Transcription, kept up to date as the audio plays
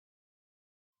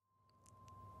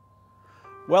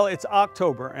Well, it's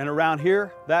October, and around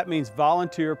here, that means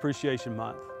Volunteer Appreciation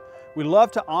Month. We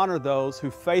love to honor those who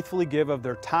faithfully give of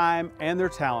their time and their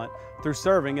talent through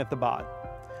serving at the BOD.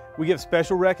 We give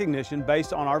special recognition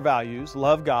based on our values: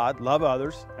 love God, love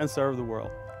others, and serve the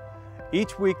world.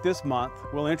 Each week this month,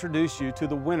 we'll introduce you to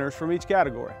the winners from each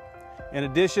category. In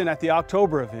addition, at the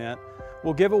October event,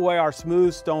 we'll give away our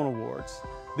Smooth Stone Awards.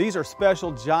 These are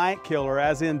special giant killer,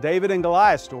 as in David and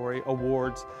Goliath story,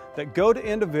 awards that go to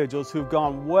individuals who've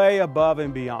gone way above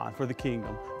and beyond for the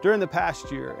kingdom during the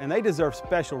past year, and they deserve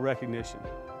special recognition.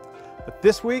 But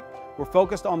this week, we're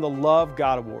focused on the Love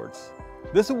God Awards.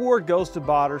 This award goes to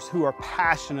BODers who are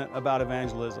passionate about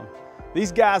evangelism.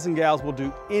 These guys and gals will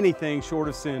do anything short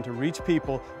of sin to reach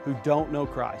people who don't know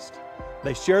Christ.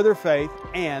 They share their faith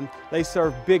and they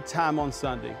serve big time on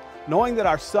Sunday, knowing that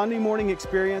our Sunday morning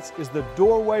experience is the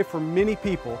doorway for many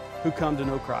people who come to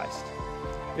know Christ.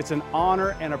 It's an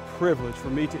honor and a privilege for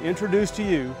me to introduce to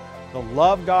you the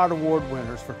Love God Award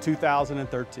winners for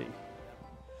 2013.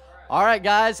 All right,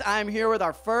 guys, I'm here with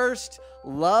our first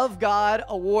Love God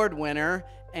Award winner,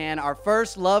 and our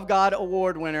first Love God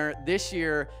Award winner this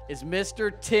year is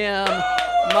Mr. Tim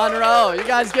Monroe. You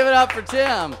guys give it up for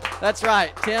Tim. That's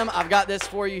right. Tim, I've got this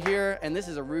for you here, and this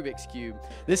is a Rubik's Cube.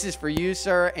 This is for you,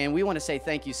 sir, and we want to say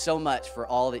thank you so much for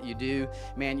all that you do.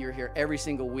 Man, you're here every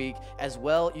single week. As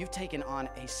well, you've taken on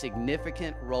a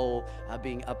significant role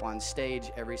being up on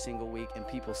stage every single week, and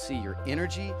people see your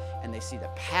energy, and they see the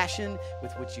passion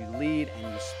with which you lead and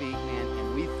you speak, man,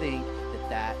 and we think that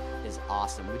that is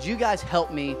awesome. Would you guys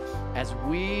help me as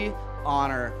we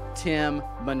honor Tim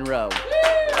Monroe?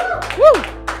 Woo!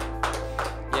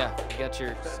 Yeah, you got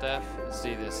your stuff? Let's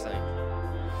do this thing.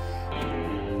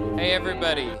 Hey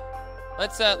everybody,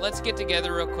 let's get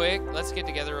together real quick. Let's get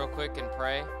together real quick and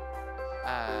pray.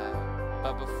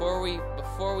 But before we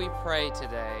pray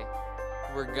today,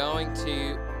 we're going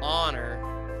to honor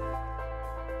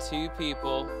two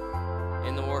people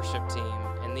in the worship team,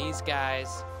 and these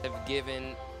guys have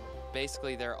given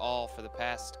basically their all for the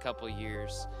past couple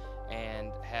years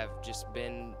and have just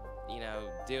been, you know,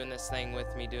 doing this thing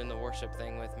with me, doing the worship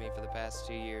thing with me for the past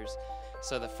 2 years.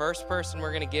 So the first person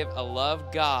we're going to give a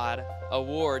Love God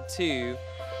Award to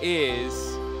is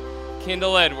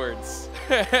Kendall Edwards.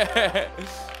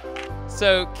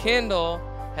 So Kendall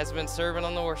has been serving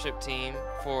on the worship team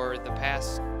for the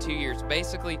past 2 years.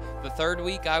 Basically, the third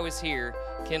week I was here,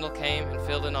 Kendall came and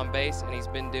filled in on bass, and he's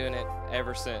been doing it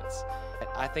ever since.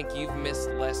 I think you've missed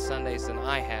less Sundays than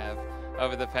I have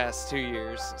over the past 2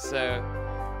 years. So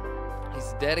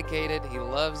he's dedicated, he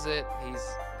loves it,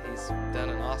 he's done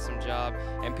an awesome job,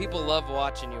 and people love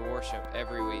watching you worship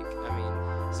every week. I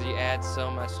mean, so you add so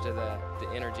much to the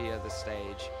energy of the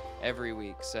stage every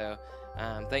week. So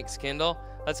thanks, Kendall.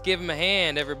 Let's give him a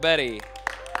hand, everybody.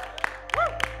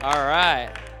 All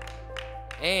right.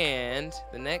 And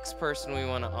the next person we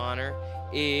want to honor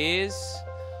is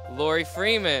Lori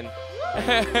Freeman.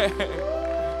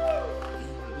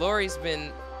 Lori's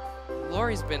been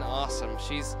awesome.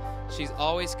 She's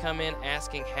always come in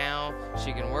asking how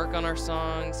she can work on our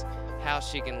songs, how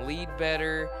she can lead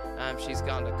better. She's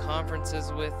gone to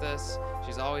conferences with us.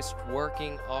 She's always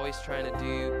working, always trying to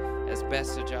do as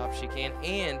best a job she can.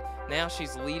 And now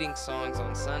she's leading songs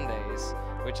on Sundays,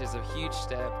 which is a huge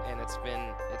step, and it's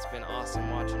been awesome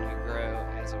watching you grow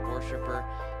as a worshiper,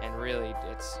 and really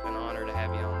it's an honor to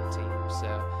have you on the team.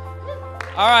 So,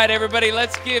 all right, everybody,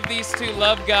 let's give these two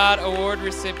Love God Award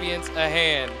recipients a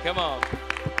hand. Come on.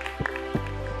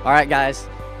 All right, guys,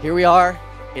 here we are.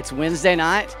 It's Wednesday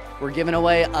night. We're giving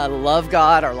away a Love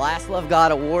God, our last Love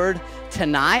God Award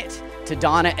tonight to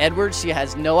Donna Edwards. She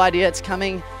has no idea it's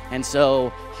coming, and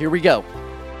so here we go.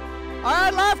 All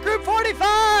right, Life Group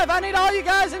 45, I need all you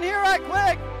guys in here right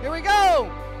quick. Here we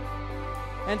go.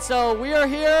 And so we are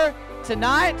here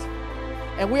tonight,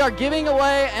 and we are giving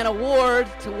away an award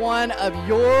to one of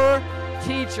your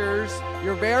teachers,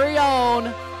 your very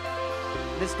own,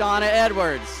 Miss Donna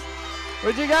Edwards.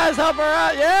 Would you guys help her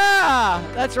out? Yeah,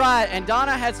 that's right. And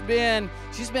Donna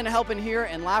she's been helping here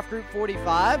in Life Group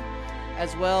 45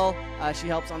 as well. She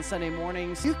helps on Sunday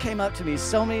mornings. You came up to me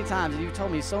so many times and you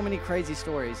told me so many crazy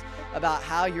stories about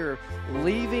how you're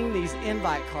leaving these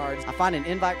invite cards. I find an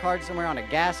invite card somewhere on a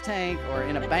gas tank or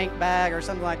in a bank bag or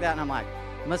something like that, and I'm like,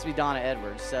 it must be Donna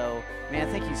Edwards. So, man,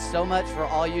 thank you so much for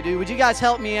all you do. Would you guys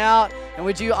help me out, and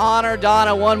would you honor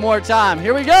Donna one more time?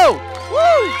 Here we go.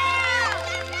 Woo!